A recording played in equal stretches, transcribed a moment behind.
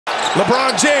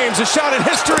LeBron James, a shot at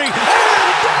history.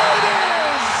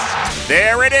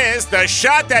 There it is, the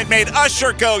shot that made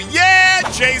Usher go, yeah,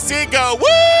 JC go,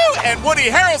 woo, and Woody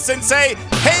Harrelson say,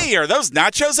 hey, are those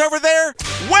nachos over there?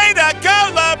 Way to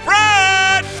go,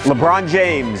 LeBron! LeBron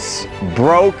James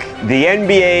broke the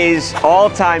NBA's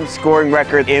all-time scoring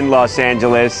record in Los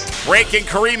Angeles. Breaking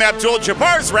Kareem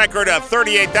Abdul-Jabbar's record of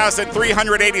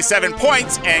 38,387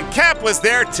 points, and Cap was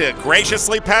there to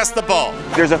graciously pass the ball.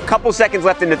 There's a couple seconds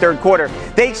left in the third quarter.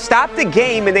 They stop the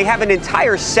game and they have an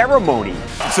entire ceremony.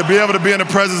 To be able to be in the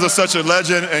presence of such a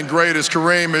legend and great as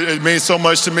Kareem, it means so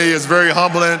much to me. It's very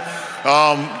humbling.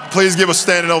 Please give a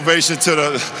standing ovation to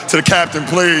the captain,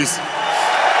 please.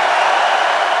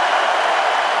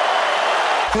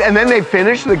 And then they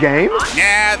finished the game?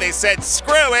 Yeah, they said,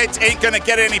 screw it, ain't gonna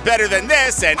get any better than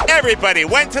this, and everybody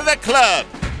went to the club.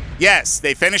 Yes,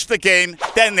 they finished the game,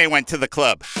 then they went to the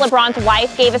club. LeBron's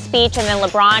wife gave a speech, and then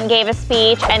LeBron gave a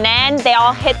speech, and then they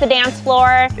all hit the dance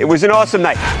floor. It was an awesome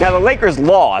night. Now, the Lakers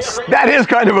lost. That is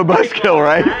kind of a buzzkill,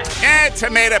 right? And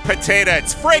tomato potato,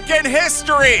 it's freaking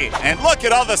history! And look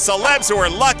at all the celebs who were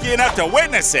lucky enough to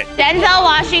witness it. Denzel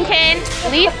Washington,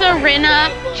 Lisa Rinna,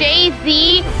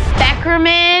 Jay-Z,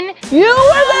 Beckerman. You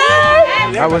were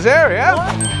there? I was there,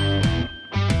 yeah.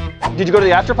 Did you go to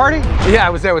the after party? Yeah, I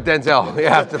was there with Denzel. The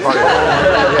after party.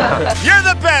 Yeah. You're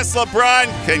the best, LeBron.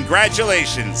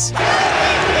 Congratulations.